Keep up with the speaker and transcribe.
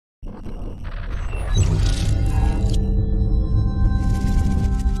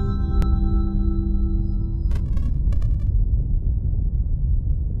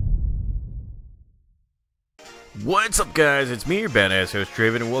What's up, guys? It's me, your badass host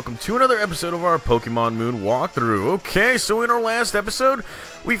Draven, and welcome to another episode of our Pokemon Moon walkthrough. Okay, so in our last episode,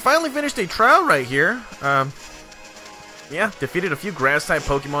 we finally finished a trial right here. Yeah, defeated a few grass-type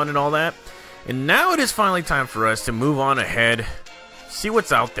Pokemon and all that. And now it is finally time for us to move on ahead, see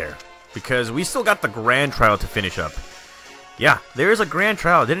what's out there. Because we still got the Grand Trial to finish up. Yeah, there is a Grand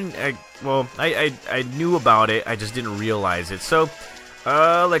Trial. I knew about it, I just didn't realize it. So,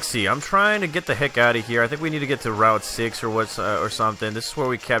 let's see. I'm trying to get the heck out of here. I think we need to get to Route 6 or something. This is where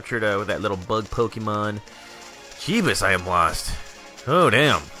we captured that little bug Pokemon. Jeebus, I am lost. Oh,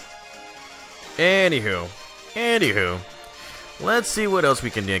 damn. Anywho. Let's see what else we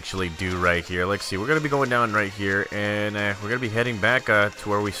can actually do right here. Let's see. We're going to be going down right here, and we're going to be heading back to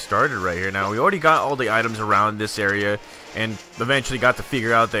where we started right here. Now, we already got all the items around this area, and eventually got to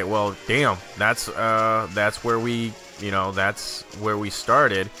figure out that, well, damn, that's where we... that's where we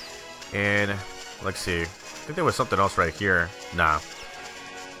started. And let's see. I think there was something else right here. Nah.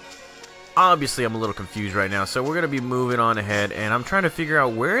 Obviously, I'm a little confused right now. So we're going to be moving on ahead. And I'm trying to figure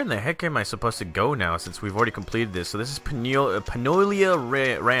out where in the heck am I supposed to go now, since we've already completed this. So this is Panolia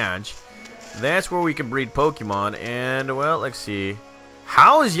Ranch. That's where we can breed Pokemon. And, well, let's see.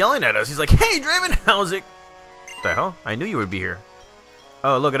 Hal is yelling at us. He's like, hey, Draven, how's it? What the hell? I knew you would be here.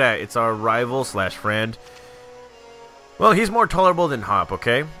 Oh, look at that. It's our rival / friend. Well, he's more tolerable than Hop,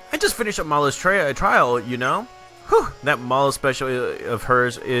 okay? I just finished up Mala's trial, you know? Whew, that Mala special of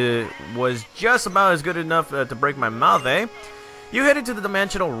hers was just about as good enough to break my mouth, eh? You headed to the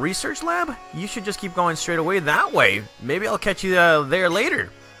Dimensional Research Lab? You should just keep going straight away that way. Maybe I'll catch you there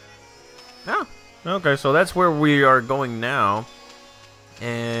later. Oh, okay, so that's where we are going now.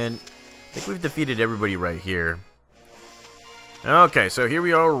 And I think we've defeated everybody right here. Okay, so here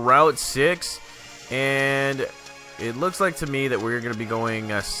we are, Route 6. And... it looks like to me that we're going to be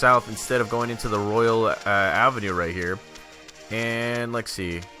going south instead of going into the Royal Avenue right here. And let's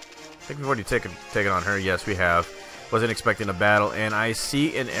see. I think we've already taken on her. Yes, we have. Wasn't expecting a battle. And I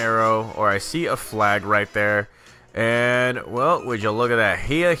see an arrow, or I see a flag right there. And, well, would you look at that.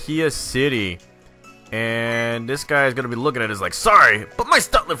 Hia City. And this guy is going to be looking at us like, sorry, but my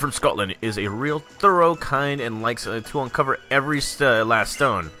stuntman from Scotland is a real thorough, kind, and likes to uncover every last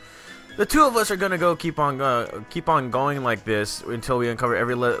stone. The two of us are gonna go keep on going like this until we uncover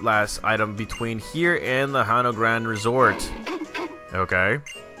every last item between here and the Hano Grand Resort. Okay.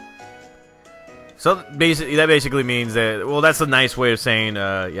 So that basically means that, well, that's a nice way of saying,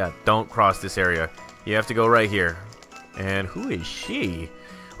 yeah, don't cross this area. You have to go right here. And who is she?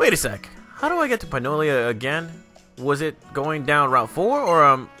 Wait a sec. How do I get to Panolia again? Was it going down Route 4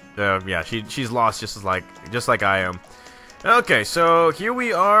 or yeah, she's lost just like I am. Okay, so here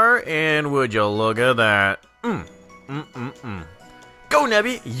we are, and would you look at that? Go,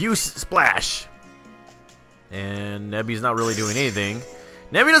 Nebby! You splash! And Nebby's not really doing anything.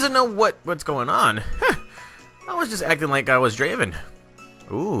 Nebby doesn't know what's going on. I was just acting like I was Draven.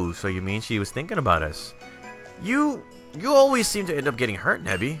 Ooh, so you mean she was thinking about us. You always seem to end up getting hurt,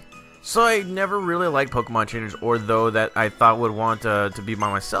 Nebby. So I never really liked Pokemon trainers, or though that I thought would want to be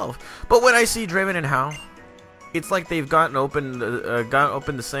by myself. But when I see Draven and Hal, it's like they've gotten open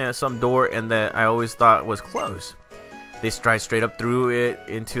to some door and that I always thought was closed. They stride straight up through it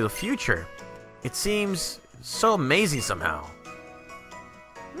into the future. It seems so amazing somehow.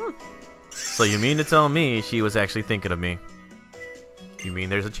 So you mean to tell me she was actually thinking of me? You mean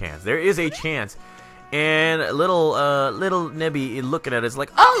there's a chance? There is a chance. And little Nebby looking at us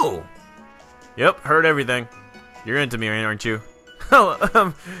like, oh! Yep, heard everything. You're into me, aren't you? Oh,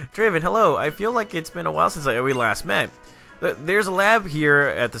 Draven, hello. I feel like it's been a while since we last met. There's a lab here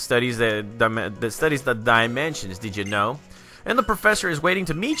at the studies that studies the dimensions. Did you know? And the professor is waiting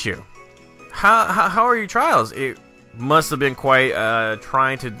to meet you. How are your trials? It must have been quite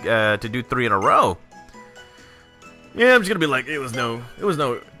trying to do 3 in a row. Yeah, I'm just gonna be like, it was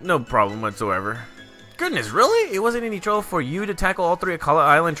no problem whatsoever. Goodness, really? It wasn't any trouble for you to tackle all 3 Akala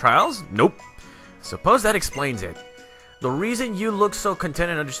Island trials? Nope. Suppose that explains it. The reason you look so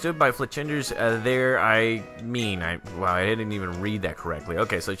content and understood by Fletchender's there, I didn't even read that correctly.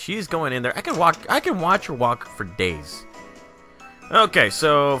 Okay, so she's going in there. I can watch her walk for days. Okay,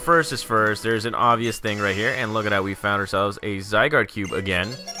 so first is first. There's an obvious thing right here, and look at that. We found ourselves a Zygarde cube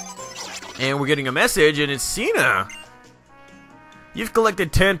again, and we're getting a message, and it's Sinnoh. You've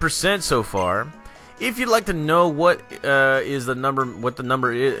collected 10% so far. If you'd like to know what is the number, what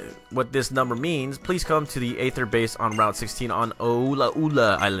this number means, please come to the Aether base on Route 16 on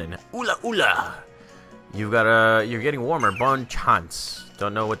Oula Island. Oula. You're getting warmer. Bon chance.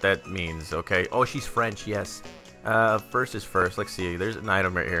 Don't know what that means. Okay. Oh, she's French. Yes. First is first. Let's see. There's an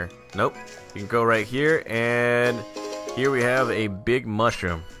item right here. Nope. You can go right here, and here we have a big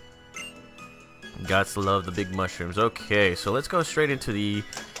mushroom. Gots to love the big mushrooms. Okay, so let's go straight into the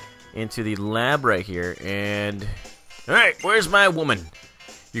lab right here. And all right, where's my woman?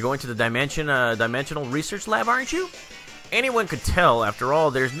 You're going to the dimensional research lab, aren't you? Anyone could tell. After all,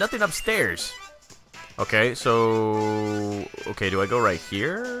 there's nothing upstairs. Okay, so do I go right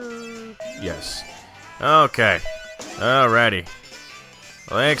here? Yes. Okay. Alrighty.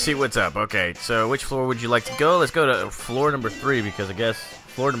 Let's see what's up. Okay, so which floor would you like to go? Let's go to floor number 3 because I guess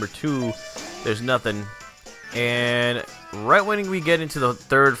floor number 2 there's nothing. And right when we get into the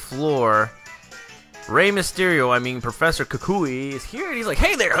 3rd floor, Rey Mysterio, I mean Professor Kukui, is here and he's like,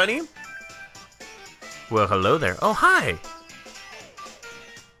 "Hey there, honey." Well, hello there. Oh, hi.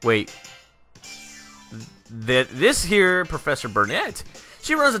 Wait. This here Professor Burnett,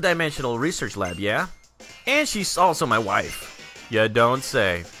 she runs a dimensional research lab, yeah? And she's also my wife. You don't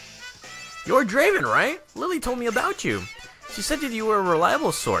say. You're Draven, right? Lily told me about you. She said that you were a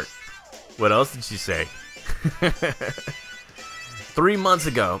reliable sort. What else did she say? 3 months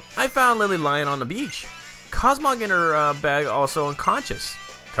ago, I found Lily lying on the beach. Cosmog in her bag, also unconscious.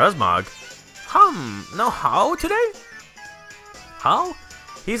 Cosmog? No, how today? How?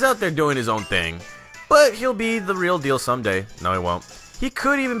 He's out there doing his own thing. But he'll be the real deal someday. No, he won't. He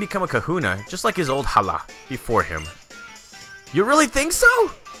could even become a kahuna, just like his old hala before him. You really think so?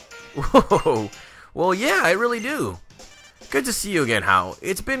 Whoa. Well, yeah, I really do. Good to see you again, Hao.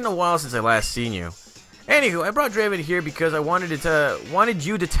 It's been a while since I last seen you. Anywho, I brought Draven here because I wanted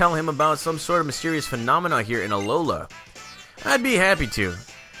you to tell him about some sort of mysterious phenomena here in Alola. I'd be happy to.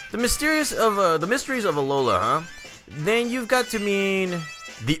 The mysteries of Alola, huh? Then you've got to mean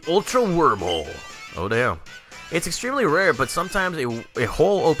the Ultra Wormhole. Oh damn. It's extremely rare, but sometimes a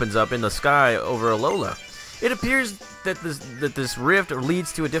hole opens up in the sky over Alola. It appears that this rift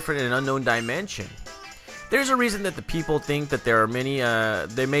leads to a different and unknown dimension. There's a reason that the people think that there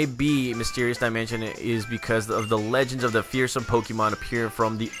may be mysterious dimension is because of the legends of the fearsome Pokemon appear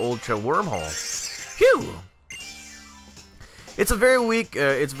from the Ultra Wormhole. Phew! It's very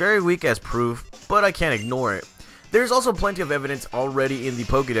weak as proof, but I can't ignore it. There's also plenty of evidence already in the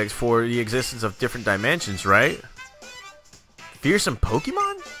Pokedex for the existence of different dimensions, right? Fearsome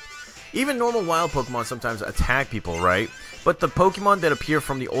Pokemon? Even normal wild Pokemon sometimes attack people, right? But the Pokemon that appear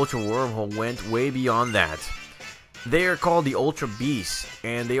from the Ultra Wormhole went way beyond that. They are called the Ultra Beasts,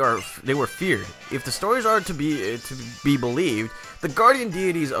 and they were feared. If the stories are to be believed, the guardian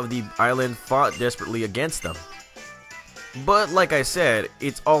deities of the island fought desperately against them. But like I said,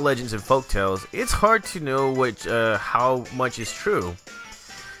 it's all legends and folktales. It's hard to know how much is true.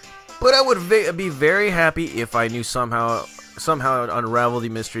 But I would be very happy if I knew somehow unravel the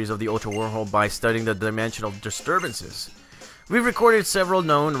mysteries of the Ultra Wormhole by studying the dimensional disturbances. We've recorded several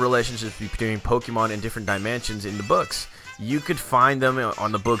known relationships between Pokemon and different dimensions in the books. You could find them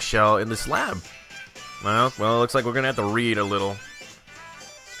on the bookshelf in this lab. Well, it looks like we're gonna have to read a little.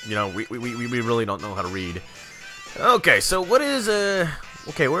 You know, we really don't know how to read. Okay, so what is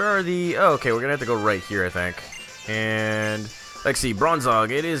okay, where are the? Oh, okay, we're gonna have to go right here, I think. And let's see, Bronzong.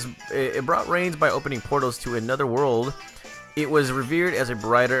 It brought rains by opening portals to another world. It was revered as a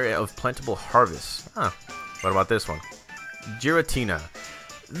brighter of plentiful harvests. Huh. What about this one? Giratina.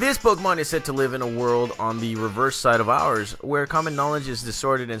 This Pokemon is said to live in a world on the reverse side of ours, where common knowledge is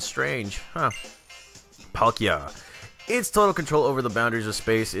distorted and strange. Huh. Palkia. Its total control over the boundaries of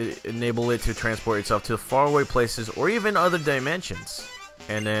space enable it to transport itself to faraway places or even other dimensions.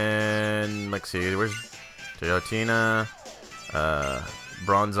 And then, let's see, where's Giratina,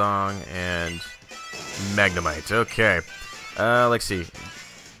 Bronzong, and Magnemite. Okay. Let's see.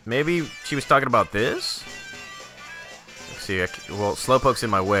 Maybe she was talking about this? Let's see. Well, Slowpoke's in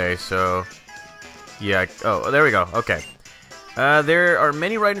my way, so yeah. Oh, there we go. Okay. There are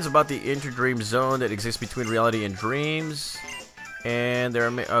many writings about the interdream zone that exists between reality and dreams. And there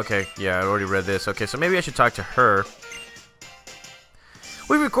are okay, yeah, I already read this. Okay, so maybe I should talk to her.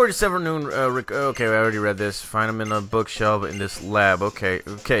 We recorded several known. Okay, I already read this. Find them in a bookshelf in this lab. Okay,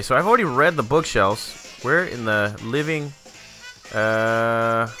 so I've already read the bookshelves. Where in the living?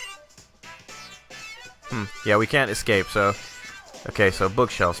 Yeah, we can't escape. So, okay, so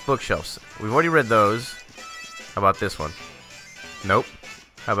bookshelves. We've already read those. How about this one? Nope.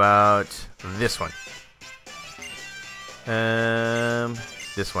 How about this one?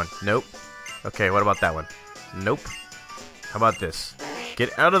 This one. Nope. Okay, what about that one? Nope. How about this?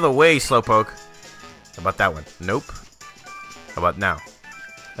 Get out of the way, Slowpoke. How about that one? Nope. How about now?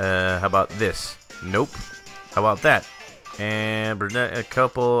 How about this? Nope. How about that? And Burnett, a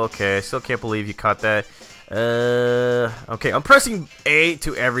couple. Okay, I still can't believe you caught that. Okay, I'm pressing A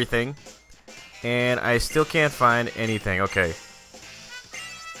to everything, and I still can't find anything. Okay.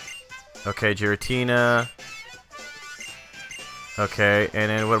 Okay, Giratina. Okay, and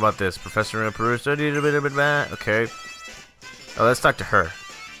then what about this? Professor Perusa. Okay. Oh, let's talk to her.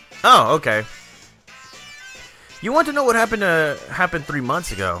 Oh, okay. You want to know what happened 3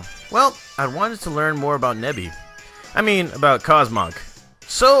 months ago? Well, I wanted to learn more about Nebby. I mean, about Cosmog.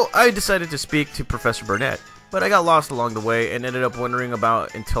 So, I decided to speak to Professor Burnett, but I got lost along the way and ended up wandering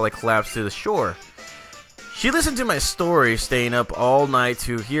about until I collapsed to the shore. She listened to my story, staying up all night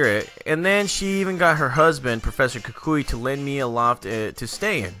to hear it, and then she even got her husband, Professor Kukui, to lend me a loft to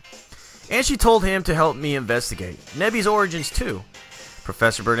stay in. And she told him to help me investigate Nebby's origins too.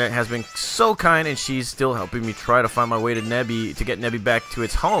 Professor Burnett has been so kind, and she's still helping me try to find my way to Nebby to get Nebby back to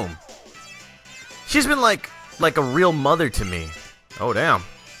its home. She's been like a real mother to me. Oh damn.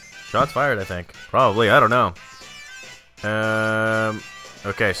 Shots fired, I think. Probably, I don't know.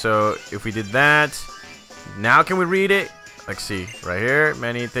 Okay, so if we did that, now can we read it? Let's see, right here,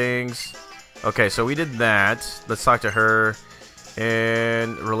 many things. Okay, so we did that. Let's talk to her.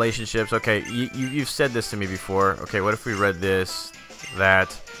 And relationships. Okay, you've said this to me before. Okay, what if we read this,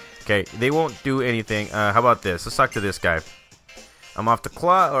 that? Okay, they won't do anything. How about this? Let's talk to this guy. I'm off to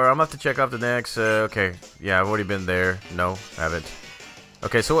check off the next. Okay, yeah, I've already been there. No, haven't.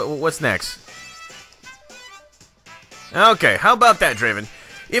 Okay, so what's next? Okay, how about that, Draven?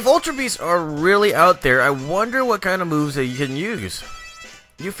 If Ultra Beasts are really out there, I wonder what kind of moves that you can use.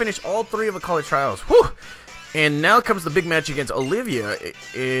 You finished all 3 of the college trials. Whew! And now comes the big match against Olivia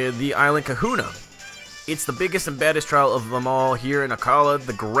in the Island Kahuna. It's the biggest and baddest trial of them all here in Akala,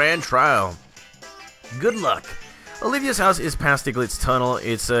 the Grand Trial. Good luck. Olivia's house is past Diglett's Tunnel.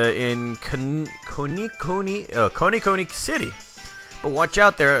 It's in Coney City. But watch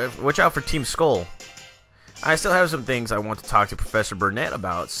out there. Watch out for Team Skull. I still have some things I want to talk to Professor Burnett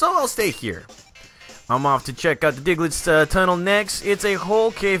about, so I'll stay here. I'm off to check out the Diglett's Tunnel next. It's a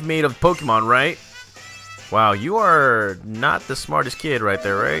whole cave made of Pokemon, right? Wow, you are not the smartest kid right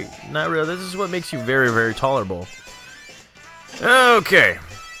there, right? Not really. This is what makes you very, very tolerable. Okay.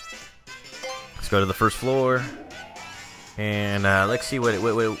 Let's go to the first floor. And let's see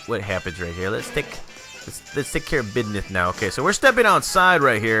what happens right here. Let's take care of business now. Okay, so we're stepping outside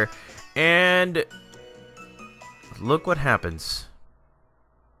right here. And look what happens.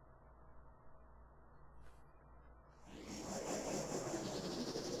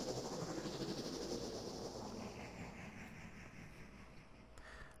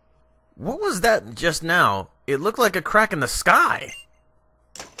 What was that just now? It looked like a crack in the sky.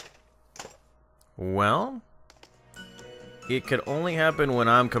 Well, it could only happen when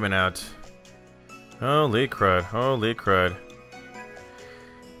I'm coming out. Holy crud, holy crud.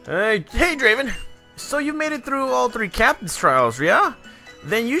 Hey, Draven! So you made it through all 3 captain's trials, yeah?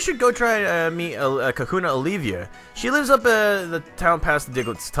 Then you should go try meet Kahuna Olivia. She lives up the town past the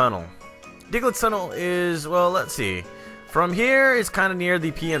Diglett's Tunnel. Diglett's Tunnel is, well, let's see. From here, it's kind of near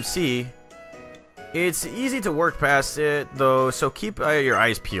the PMC. It's easy to work past it, though, so keep your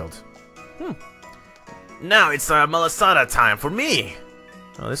eyes peeled. Now it's Malasada time for me.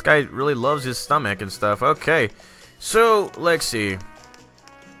 Oh, this guy really loves his stomach and stuff. Okay, so let's see.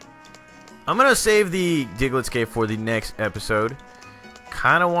 I'm gonna save the Diglett's Cave for the next episode.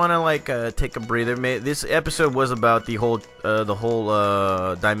 Kind of want to like take a breather. This episode was about the whole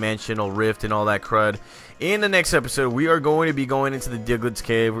dimensional rift and all that crud. In the next episode, we are going to be going into the Diglett's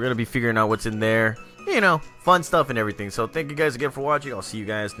Cave. We're going to be figuring out what's in there. You know, fun stuff and everything. So thank you guys again for watching. I'll see you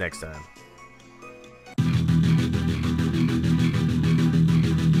guys next time.